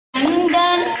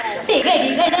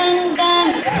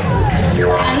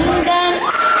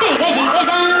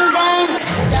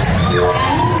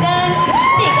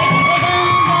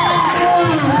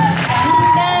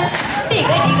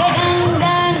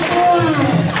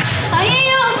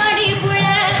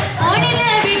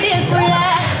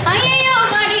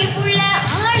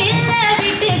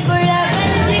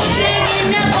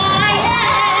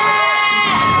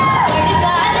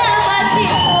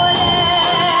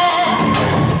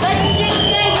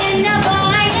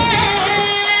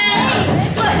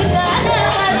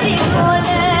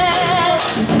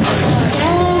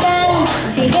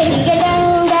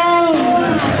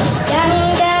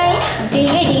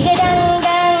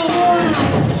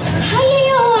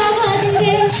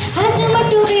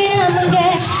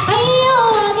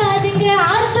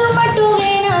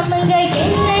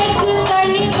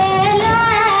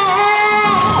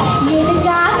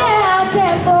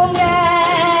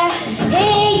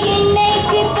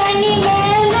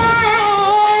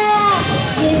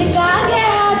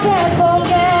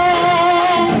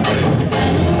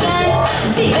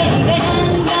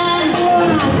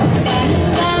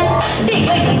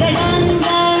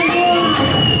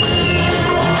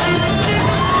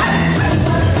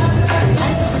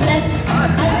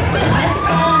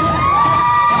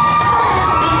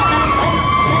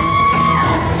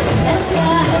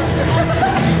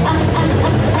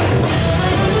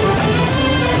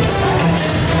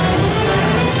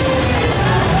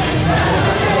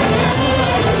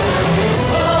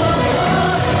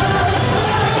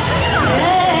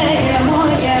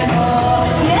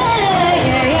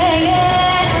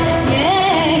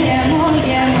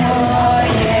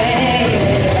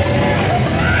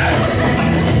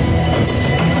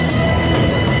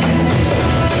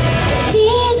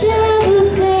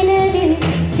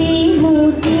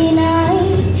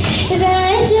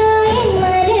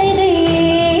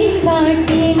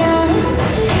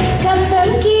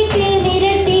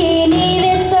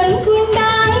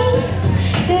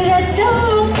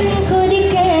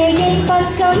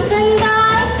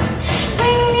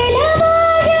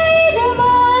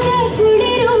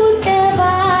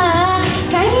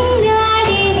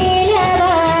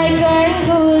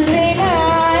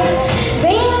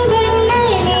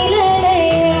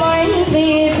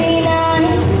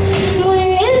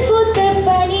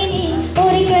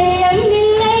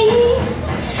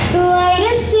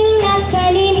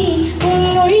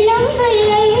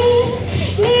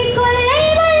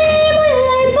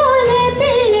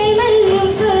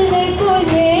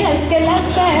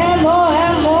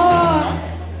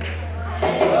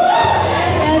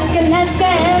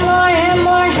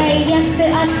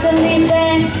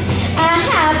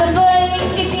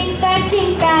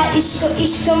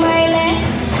इश्क मरले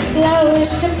लव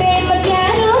इश्क प्रेम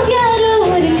प्यारो प्यारो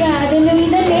और कादलुम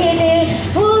दमेले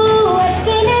हो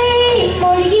अत्तने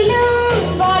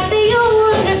मोळिगिलुम वार्तैयो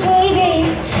ओன்று कोइदे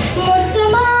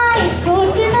மொத்தமாய்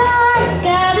கூத்தினான்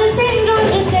காதல்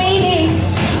சென்றொன்று செய்தேன்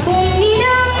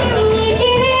உன்னிடம்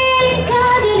நீட்டினேன்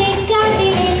காதலை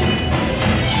காட்டினேன்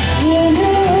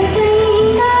ஏதோ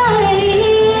தந்தாலே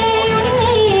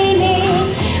உன்னையே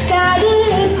காதல்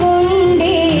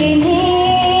கொண்டேனே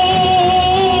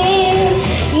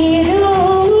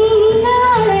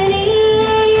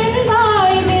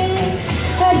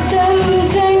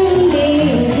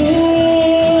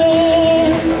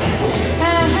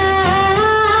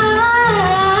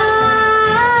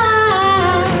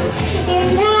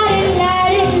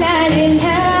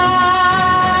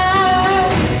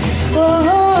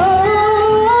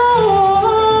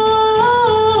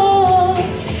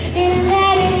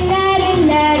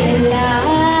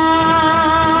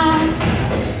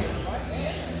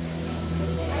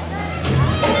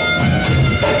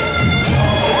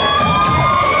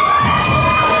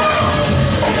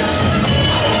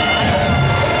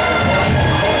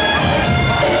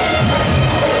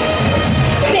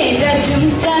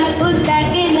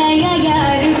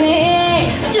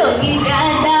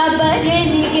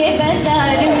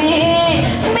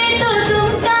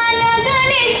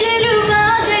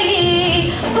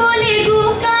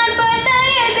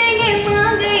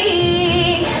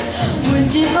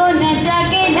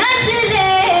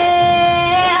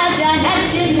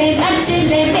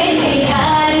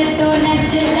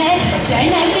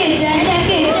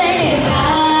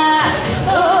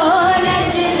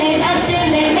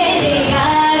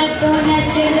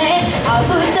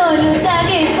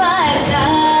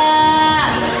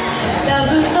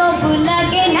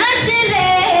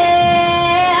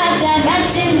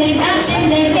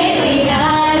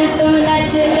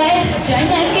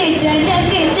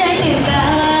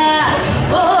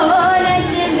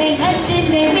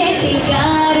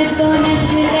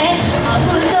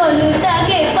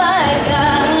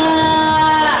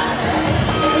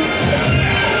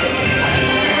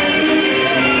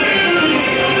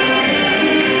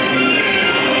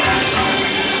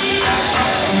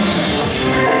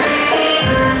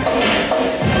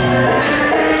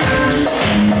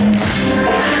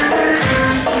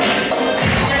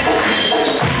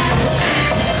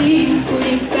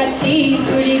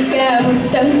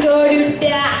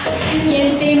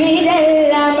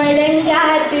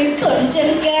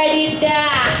கொஞ்சம் கடிட்டா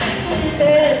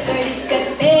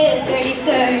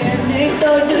கடிக்க என்னை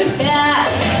தொட்டுட்டா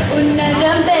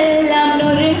உன்னரம்பெல்லாம்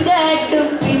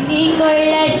நொறுங்கட்டும் பின்னி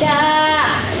கொள்ளடா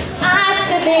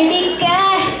ஆசை வெடிக்க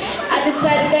அது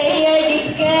சத்தை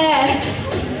அடிக்க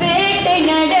வேட்டை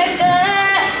நடக்க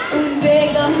உன்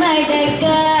வேகம் அடக்க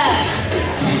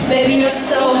Baby, you're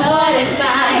so hard and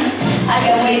fine. I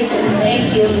can't wait to make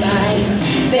you mine.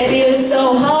 Baby, you're so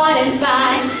hard and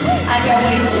fine. I can't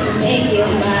wait to make you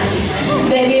mine.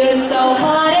 Baby, you're so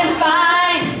hard and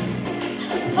fine.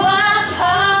 Oh,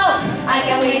 oh, I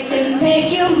can't wait to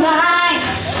make you mine.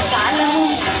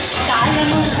 Kalamum,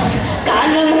 kalamum,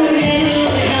 kalamum,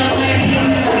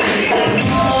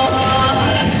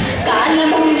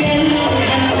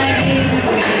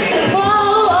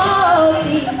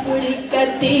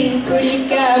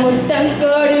 குடிக்க முத்தம்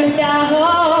கொடுட்டாஹோ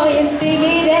என்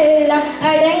திமிரெல்லாம்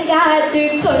அடங்காது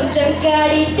கொஞ்சம்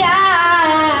கடிட்டா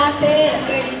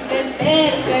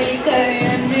தேர்கடிக்க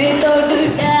என்று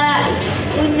தொடுட்டா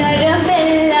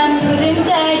உன்னரம்பெல்லாம்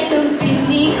நுறுங்கட்டும்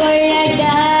பின்னி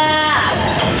கொள்ளடா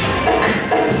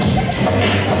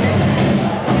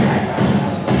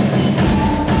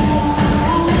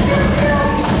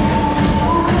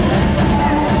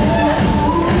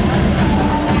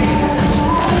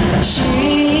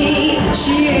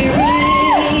She ain't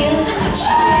real.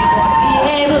 She ain't gonna be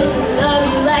able to love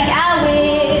you like I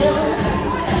will.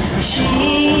 She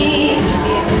is a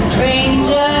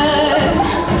stranger.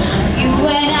 You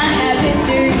and I have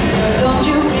history, don't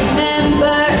you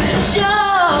remember?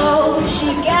 Sure, she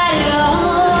got it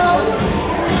all.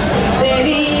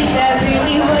 Baby, is that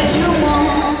really what you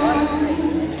want?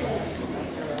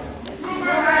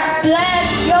 Bless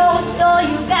your soul,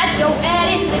 you got your head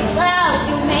in the clouds.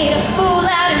 You made a fool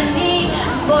out of me.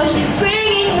 Boy, she's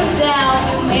bringing you down.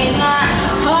 You made my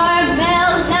heart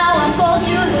melt. Now I'm cold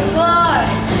to the core.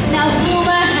 Now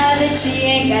rumor has it she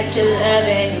ain't got your love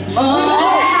anymore.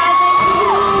 Rumor has it,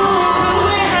 ooh.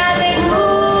 Rumor has it,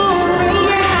 ooh.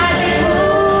 Rumor has it,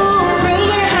 ooh.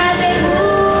 Rumor has it, ooh.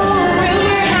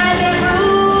 Rumor has it,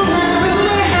 ooh.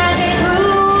 Rumor has it,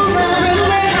 ooh.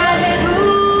 Rumor has it,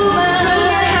 ooh.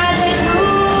 Rumor has it,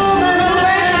 ooh.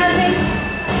 Rumor has it.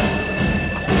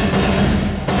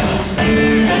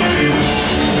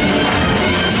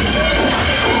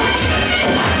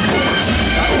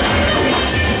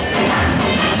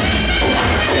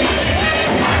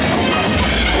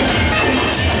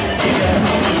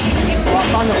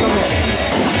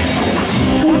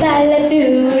 Kutala tu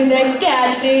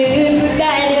dekatu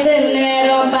kutala dengar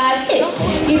obat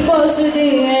ipo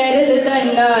sudah ada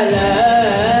tanala